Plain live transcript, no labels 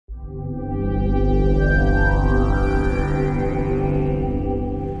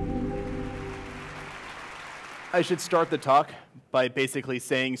I should start the talk by basically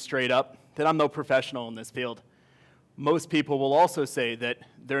saying straight up that I'm no professional in this field. Most people will also say that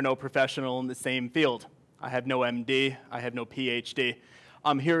they're no professional in the same field. I have no MD, I have no PhD.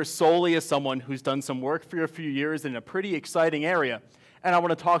 I'm here solely as someone who's done some work for a few years in a pretty exciting area. And I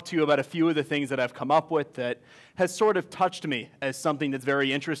want to talk to you about a few of the things that I've come up with that has sort of touched me as something that's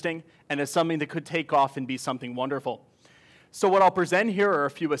very interesting and as something that could take off and be something wonderful. So what I'll present here are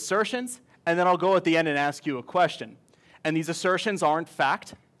a few assertions, and then I'll go at the end and ask you a question. And these assertions aren't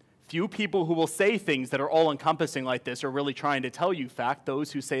fact. Few people who will say things that are all-encompassing like this are really trying to tell you fact.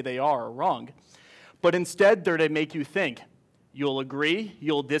 Those who say they are wrong. But instead, they're to make you think. You'll agree,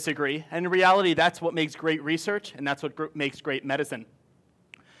 you'll disagree, and in reality, that's what makes great research, and that's what makes great medicine.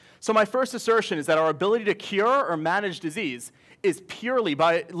 So my first assertion is that our ability to cure or manage disease is purely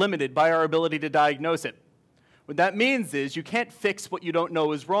limited by our ability to diagnose it. What that means is you can't fix what you don't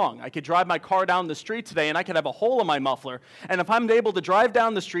know is wrong. I could drive my car down the street today and I could have a hole in my muffler, and if I'm able to drive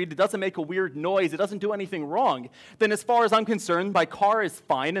down the street, it doesn't make a weird noise, it doesn't do anything wrong, then as far as I'm concerned, my car is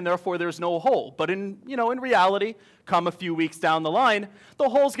fine and therefore there's no hole. But in reality, come a few weeks down the line, the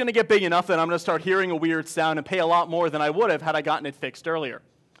hole's going to get big enough that I'm going to start hearing a weird sound and pay a lot more than I would have had I gotten it fixed earlier.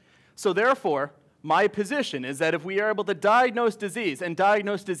 So therefore, my position is that if we are able to diagnose disease and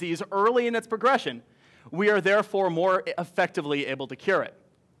diagnose disease early in its progression, we are therefore more effectively able to cure it.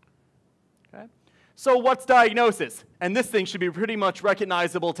 Okay? So what's diagnosis? And this thing should be pretty much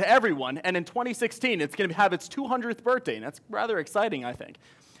recognizable to everyone, and in 2016 it's going to have its 200th birthday, and that's rather exciting, I think.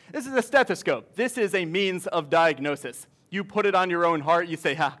 This is a stethoscope. This is a means of diagnosis. You put it on your own heart, you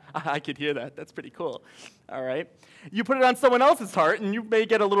say, ha, I could hear that, that's pretty cool. All right? You put it on someone else's heart, and you may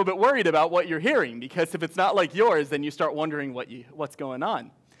get a little bit worried about what you're hearing, because if it's not like yours, then you start wondering what's going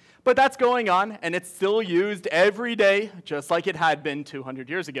on. But that's going on, and it's still used every day, just like it had been 200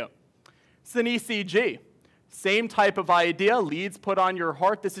 years ago. It's an ECG. Same type of idea, leads put on your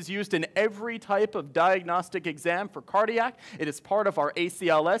heart. This is used in every type of diagnostic exam for cardiac. It is part of our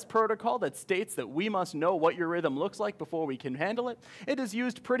ACLS protocol that states that we must know what your rhythm looks like before we can handle it. It is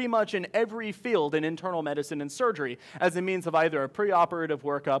used pretty much in every field in internal medicine and surgery as a means of either a preoperative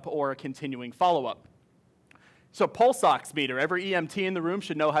workup or a continuing follow-up. So pulse oximeter, every EMT in the room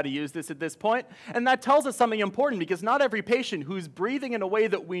should know how to use this at this point, and that tells us something important because not every patient who's breathing in a way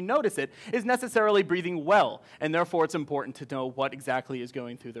that we notice it is necessarily breathing well, and therefore it's important to know what exactly is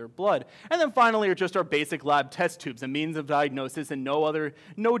going through their blood. And then finally are just our basic lab test tubes, a means of diagnosis and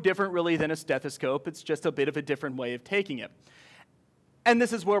no different really than a stethoscope. It's just a bit of a different way of taking it. And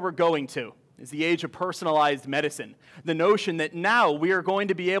this is where we're going to. Is the age of personalized medicine. The notion that now we are going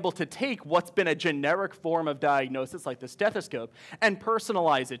to be able to take what's been a generic form of diagnosis, like the stethoscope, and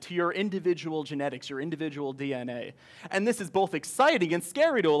personalize it to your individual genetics, your individual DNA. And this is both exciting and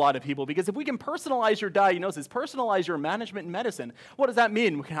scary to a lot of people, because if we can personalize your diagnosis, personalize your management in medicine, what does that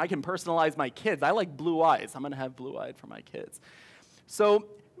mean? I can personalize my kids. I like blue eyes. I'm going to have blue-eyed for my kids. So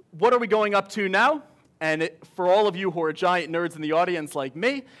what are we going up to now? And for all of you who are giant nerds in the audience like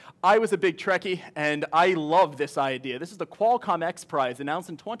me, I was a big Trekkie, and I love this idea. This is the Qualcomm XPrize, announced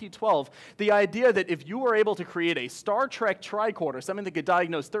in 2012. The idea that if you were able to create a Star Trek Tricorder, something that could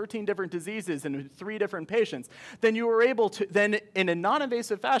diagnose 13 different diseases in 3 different patients, then you were able to, then in a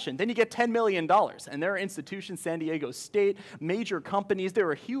non-invasive fashion, then you get $10 million. And there are institutions, San Diego State, major companies, there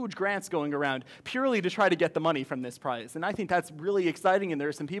are huge grants going around purely to try to get the money from this prize. And I think that's really exciting, and there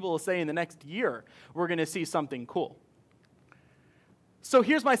are some people who say in the next year, we're going to see something cool. So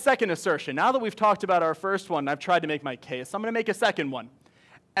here's my second assertion. Now that we've talked about our first one, I've tried to make my case, I'm going to make a second one.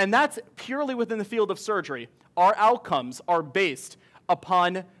 And that's purely within the field of surgery. Our outcomes are based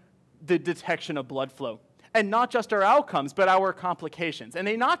upon the detection of blood flow. And not just our outcomes, but our complications. And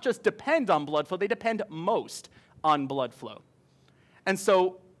they not just depend on blood flow, they depend most on blood flow. And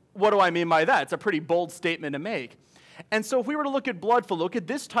so what do I mean by that? It's a pretty bold statement to make. And so if we were to look at blood flow, look at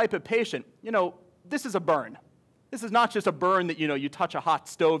this type of patient, this is a burn. This is not just a burn that, you touch a hot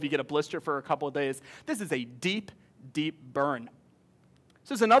stove, you get a blister for a couple of days. This is a deep, deep burn.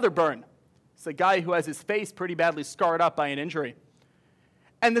 This is another burn. It's a guy who has his face pretty badly scarred up by an injury.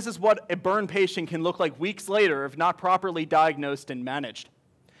 And this is what a burn patient can look like weeks later if not properly diagnosed and managed.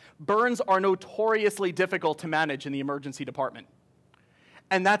 Burns are notoriously difficult to manage in the emergency department.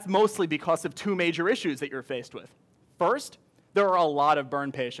 And that's mostly because of 2 major issues that you're faced with. First, there are a lot of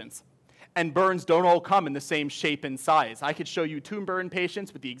burn patients. And burns don't all come in the same shape and size. I could show you 2 burn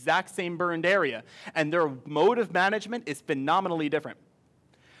patients with the exact same burned area, and their mode of management is phenomenally different.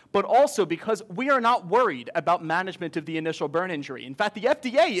 But also because we are not worried about management of the initial burn injury. In fact, the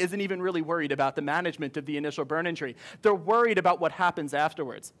FDA isn't even really worried about the management of the initial burn injury. They're worried about what happens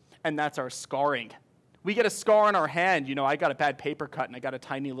afterwards, and that's our scarring. We get a scar on our hand. I got a bad paper cut and I got a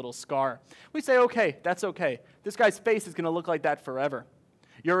tiny little scar. We say, okay, that's okay. This guy's face is going to look like that forever.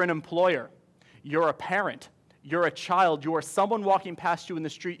 You're an employer. You're a parent. You're a child. You are someone walking past you in the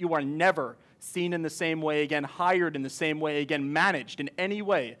street. You are never seen in the same way again, hired in the same way again, managed in any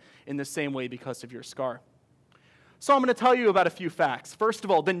way in the same way because of your scar. So I'm going to tell you about a few facts. First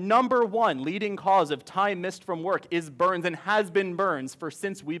of all, the number one leading cause of time missed from work is burns and has been burns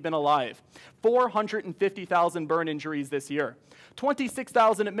since we've been alive. 450,000 burn injuries this year.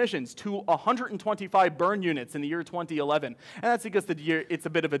 26,000 admissions to 125 burn units in the year 2011. And that's because it's a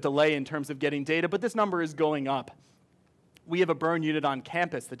bit of a delay in terms of getting data, but this number is going up. We have a burn unit on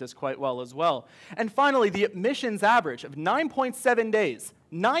campus that does quite well as well. And finally, the admissions average of 9.7 days,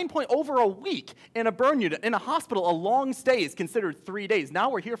 over a week in a burn unit. In a hospital, a long stay is considered 3 days. Now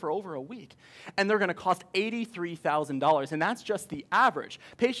we're here for over a week. And they're going to cost $83,000, and that's just the average.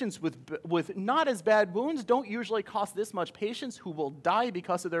 Patients with not as bad wounds don't usually cost this much. Patients who will die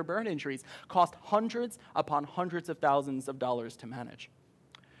because of their burn injuries cost hundreds upon hundreds of thousands of dollars to manage.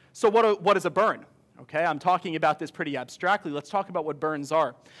 So what is a burn? Okay, I'm talking about this pretty abstractly. Let's talk about what burns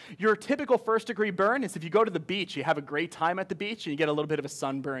are. Your typical first-degree burn is if you go to the beach, you have a great time at the beach, and you get a little bit of a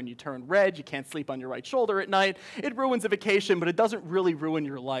sunburn. You turn red, you can't sleep on your right shoulder at night. It ruins a vacation, but it doesn't really ruin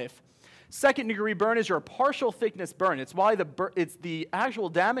your life. Second-degree burn is your partial thickness burn. It's why the actual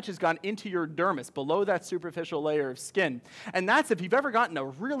damage has gone into your dermis, below that superficial layer of skin. And that's if you've ever gotten a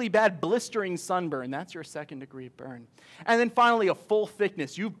really bad blistering sunburn. That's your second-degree burn. And then finally, a full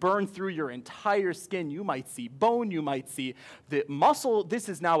thickness. You've burned through your entire skin. You might see bone. You might see the muscle. This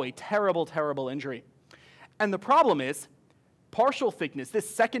is now a terrible, terrible injury. And the problem is, partial thickness, this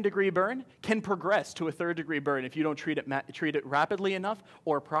second-degree burn, can progress to a third-degree burn if you don't treat it rapidly enough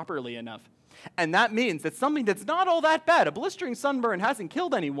or properly enough. And that means that something that's not all that bad, a blistering sunburn hasn't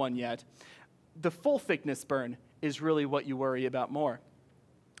killed anyone yet, the full-thickness burn is really what you worry about more.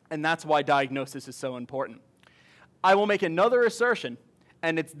 And that's why diagnosis is so important. I will make another assertion,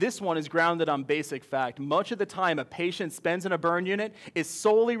 and this one is grounded on basic fact. Much of the time a patient spends in a burn unit is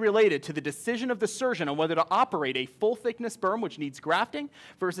solely related to the decision of the surgeon on whether to operate a full-thickness burn, which needs grafting,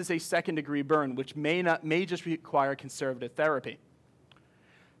 versus a second-degree burn, which may just require conservative therapy.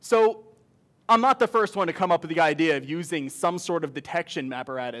 So I'm not the first one to come up with the idea of using some sort of detection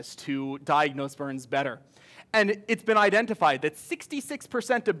apparatus to diagnose burns better. And it's been identified that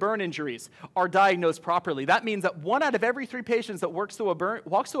 66% of burn injuries are diagnosed properly. That means that 1 out of every 3 patients that walks through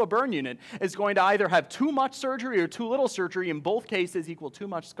a burn unit is going to either have too much surgery or too little surgery. In both cases, equal too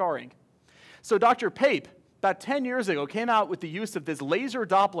much scarring. So Dr. Pape, about 10 years ago, came out with the use of this laser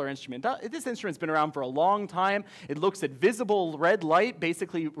Doppler instrument. This instrument's been around for a long time. It looks at visible red light,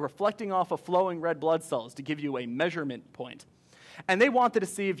 basically reflecting off of flowing red blood cells to give you a measurement point. And they wanted to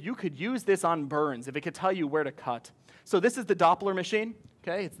see if you could use this on burns, if it could tell you where to cut. So this is the Doppler machine.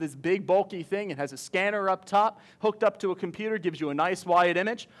 Okay, it's this big, bulky thing. It has a scanner up top, hooked up to a computer, gives you a nice wide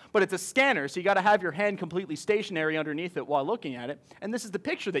image. But it's a scanner, so you got to have your hand completely stationary underneath it while looking at it. And this is the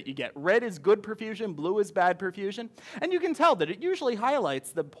picture that you get. Red is good perfusion, blue is bad perfusion. And you can tell that it usually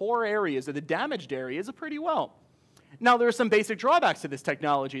highlights the poor areas or the damaged areas pretty well. Now, there are some basic drawbacks to this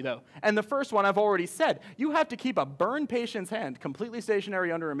technology, though. And the first one I've already said. You have to keep a burn patient's hand completely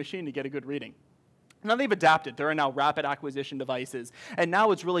stationary under a machine to get a good reading. Now, they've adapted. There are now rapid acquisition devices. And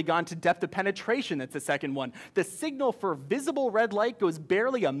now it's really gone to depth of penetration. That's the second one. The signal for visible red light goes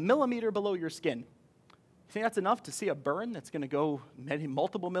barely a millimeter below your skin. You think that's enough to see a burn that's going to go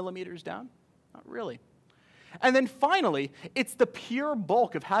multiple millimeters down? Not really. And then finally, it's the pure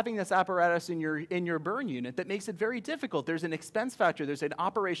bulk of having this apparatus in your burn unit that makes it very difficult. There's an expense factor, there's an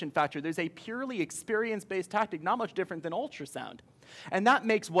operation factor, there's a purely experience-based tactic, not much different than ultrasound. And that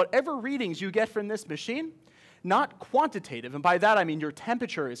makes whatever readings you get from this machine not quantitative, and by that I mean your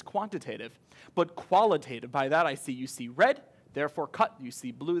temperature is quantitative, but qualitative. By that you see red, therefore cut, you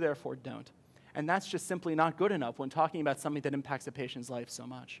see blue, therefore don't. And that's just simply not good enough when talking about something that impacts a patient's life so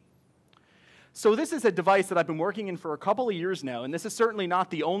much. So this is a device that I've been working in for a couple of years now, and this is certainly not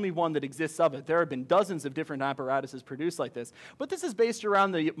the only one that exists of it. There have been dozens of different apparatuses produced like this, but this is based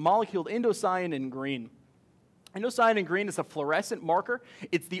around the molecule indocyanine green. Indocyanine green is a fluorescent marker.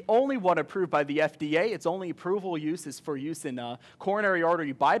 It's the only one approved by the FDA. Its only approval use is for use in coronary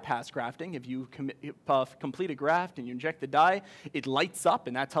artery bypass grafting. If you complete a graft and you inject the dye, it lights up,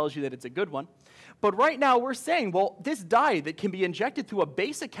 and that tells you that it's a good one. But right now we're saying, well, this dye that can be injected through a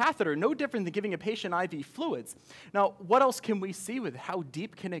basic catheter, no different than giving a patient IV fluids. Now, what else can we see with it? How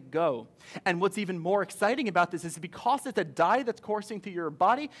deep can it go? And what's even more exciting about this is because it's a dye that's coursing through your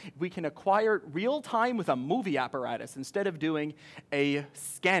body, we can acquire real time with a movie apparatus instead of doing a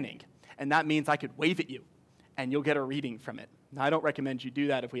scanning. and that means I could wave at you, and you'll get a reading from it. Now, I don't recommend you do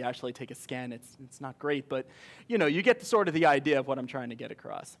that if we actually take a scan. It's not great, but you get sort of the idea of what I'm trying to get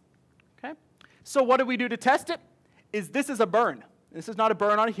across. Okay? So what do we do to test it? This is a burn. This is not a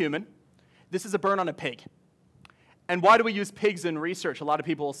burn on a human. This is a burn on a pig. And why do we use pigs in research? A lot of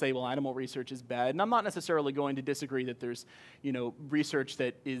people will say, well, animal research is bad. And I'm not necessarily going to disagree that there's research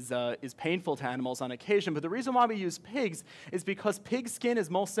that is painful to animals on occasion. But the reason why we use pigs is because pig skin is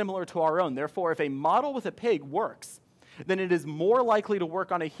most similar to our own. Therefore, if a model with a pig works, then it is more likely to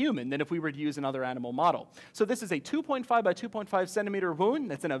work on a human than if we were to use another animal model. So this is a 2.5 by 2.5 centimeter wound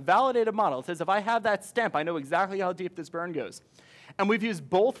that's in a validated model. It says if I have that stamp, I know exactly how deep this burn goes. And we've used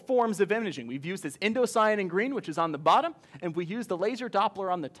both forms of imaging. We've used this indocyanine green, which is on the bottom, and we used the laser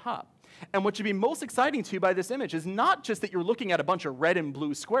Doppler on the top. And what should be most exciting to you by this image is not just that you're looking at a bunch of red and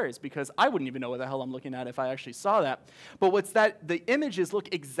blue squares, because I wouldn't even know what the hell I'm looking at if I actually saw that, but what's that the images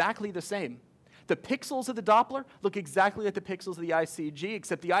look exactly the same. The pixels of the Doppler look exactly like the pixels of the ICG,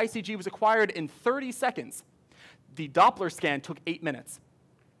 except the ICG was acquired in 30 seconds. The Doppler scan took 8 minutes.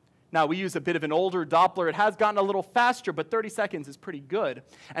 Now, we use a bit of an older Doppler. It has gotten a little faster, but 30 seconds is pretty good.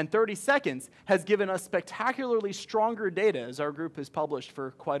 And 30 seconds has given us spectacularly stronger data, as our group has published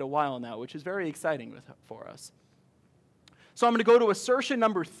for quite a while now, which is very exciting for us. So I'm going to go to assertion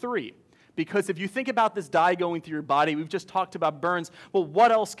number 3. Because if you think about this dye going through your body, we've just talked about burns. Well,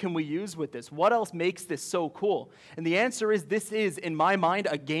 what else can we use with this? What else makes this so cool? And the answer is this is, in my mind,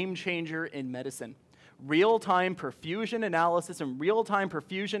 a game changer in medicine. Real-time perfusion analysis and real-time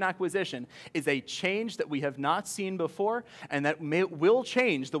perfusion acquisition is a change that we have not seen before, and that will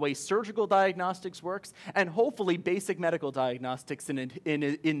change the way surgical diagnostics works, and hopefully basic medical diagnostics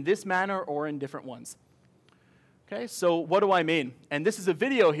in this manner or in different ones. Okay, so what do I mean? And this is a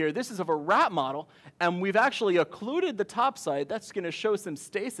video here. This is of a rat model, and we've actually occluded the top side. That's going to show some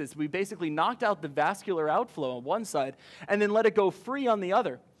stasis. We basically knocked out the vascular outflow on one side and then let it go free on the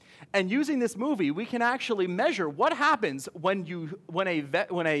other. And using this movie, we can actually measure what happens when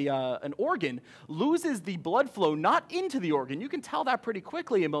an organ loses the blood flow not into the organ. You can tell that pretty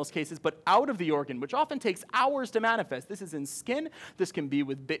quickly in most cases, but out of the organ, which often takes hours to manifest. This is in skin. This can be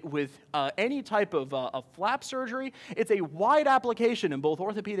with any type of flap surgery. It's a wide application in both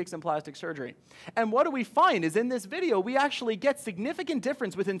orthopedics and plastic surgery. And what do we find is in this video, we actually get significant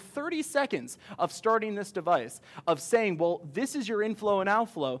difference within 30 seconds of starting this device, of saying, well, this is your inflow and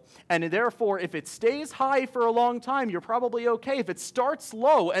outflow. And therefore, if it stays high for a long time, you're probably okay. If it starts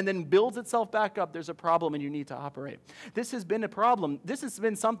low and then builds itself back up, there's a problem and you need to operate. This has been a problem. This has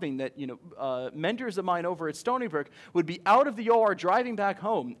been something that mentors of mine over at Stony Brook would be out of the OR driving back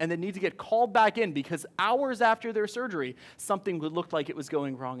home and then need to get called back in because hours after their surgery, something would look like it was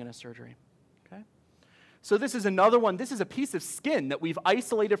going wrong in a surgery. So this is another one. This is a piece of skin that we've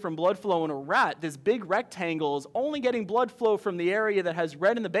isolated from blood flow in a rat. This big rectangle is only getting blood flow from the area that has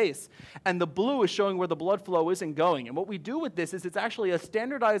red in the base, and the blue is showing where the blood flow isn't going. And what we do with this is it's actually a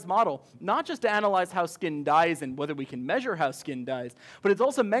standardized model, not just to analyze how skin dies and whether we can measure how skin dies, but it's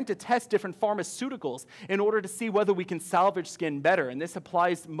also meant to test different pharmaceuticals in order to see whether we can salvage skin better. And this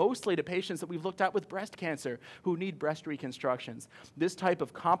applies mostly to patients that we've looked at with breast cancer who need breast reconstructions. This type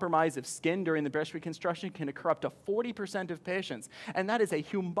of compromise of skin during the breast reconstruction can occur up to 40% of patients. And that is a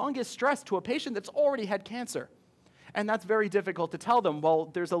humongous stress to a patient that's already had cancer. And that's very difficult to tell them, well,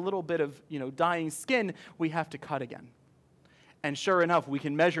 there's a little bit of dying skin, we have to cut again. And sure enough, we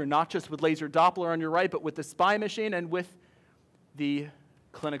can measure not just with laser Doppler on your right, but with the SPY machine and with the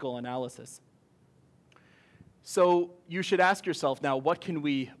clinical analysis. So you should ask yourself now, what can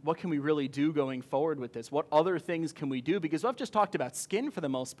we really do going forward with this? What other things can we do? Because I've just talked about skin for the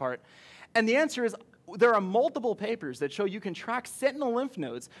most part. And the answer is there are multiple papers that show you can track sentinel lymph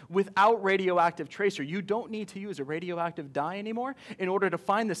nodes without radioactive tracer. You don't need to use a radioactive dye anymore in order to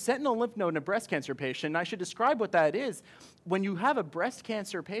find the sentinel lymph node in a breast cancer patient. And I should describe what that is. When you have a breast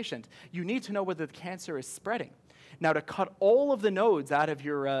cancer patient, you need to know whether the cancer is spreading. Now, to cut all of the nodes out of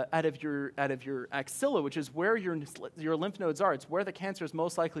your axilla, which is where your lymph nodes are, it's where the cancer is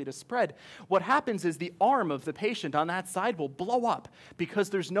most likely to spread. What happens is the arm of the patient on that side will blow up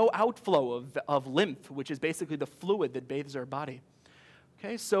because there's no outflow of lymph, which is basically the fluid that bathes our body.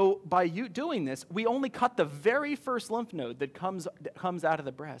 Okay, so by you doing this, we only cut the very first lymph node that comes out of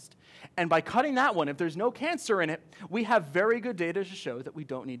the breast. And by cutting that one, if there's no cancer in it, we have very good data to show that we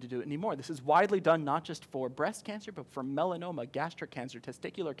don't need to do it anymore. This is widely done not just for breast cancer, but for melanoma, gastric cancer,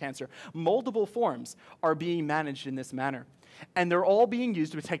 testicular cancer. Multiple forms are being managed in this manner. And they're all being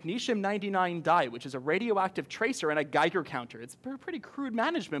used with technetium-99 dye, which is a radioactive tracer and a Geiger counter. It's pretty crude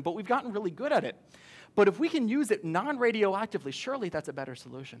management, but we've gotten really good at it. But if we can use it non-radioactively, surely that's a better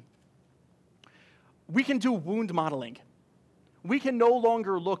solution. We can do wound modeling. We can no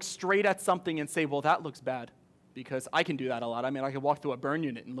longer look straight at something and say, well, that looks bad, because I can do that a lot. I mean, I can walk through a burn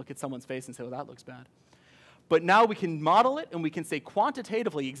unit and look at someone's face and say, well, that looks bad. But now we can model it, and we can say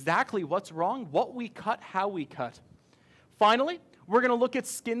quantitatively exactly what's wrong, what we cut, how we cut. Finally, we're going to look at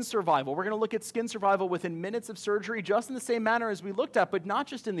skin survival. We're going to look at skin survival within minutes of surgery, just in the same manner as we looked at, but not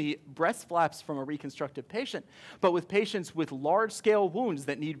just in the breast flaps from a reconstructive patient, but with patients with large-scale wounds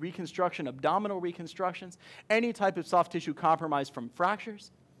that need reconstruction, abdominal reconstructions, any type of soft tissue compromise from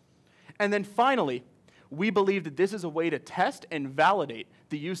fractures. And then finally, we believe that this is a way to test and validate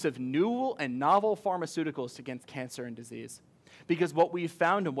the use of new and novel pharmaceuticals against cancer and disease. Because what we've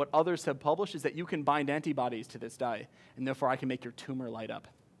found and what others have published is that you can bind antibodies to this dye, and therefore I can make your tumor light up.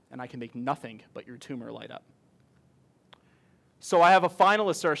 And I can make nothing but your tumor light up. So I have a final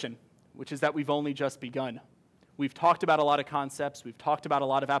assertion, which is that we've only just begun. We've talked about a lot of concepts. We've talked about a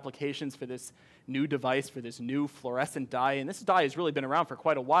lot of applications for this new device, for this new fluorescent dye. And this dye has really been around for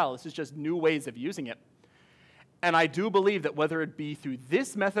quite a while. This is just new ways of using it. And I do believe that whether it be through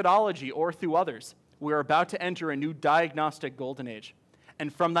this methodology or through others, we're about to enter a new diagnostic golden age.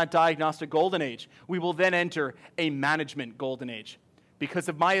 And from that diagnostic golden age, we will then enter a management golden age. Because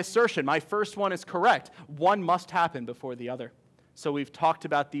of my assertion, my first one is correct. One must happen before the other. So we've talked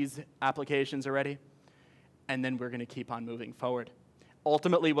about these applications already, and then we're going to keep on moving forward.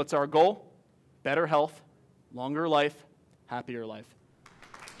 Ultimately, what's our goal? Better health, longer life, happier life.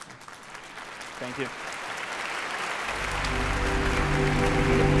 Thank you.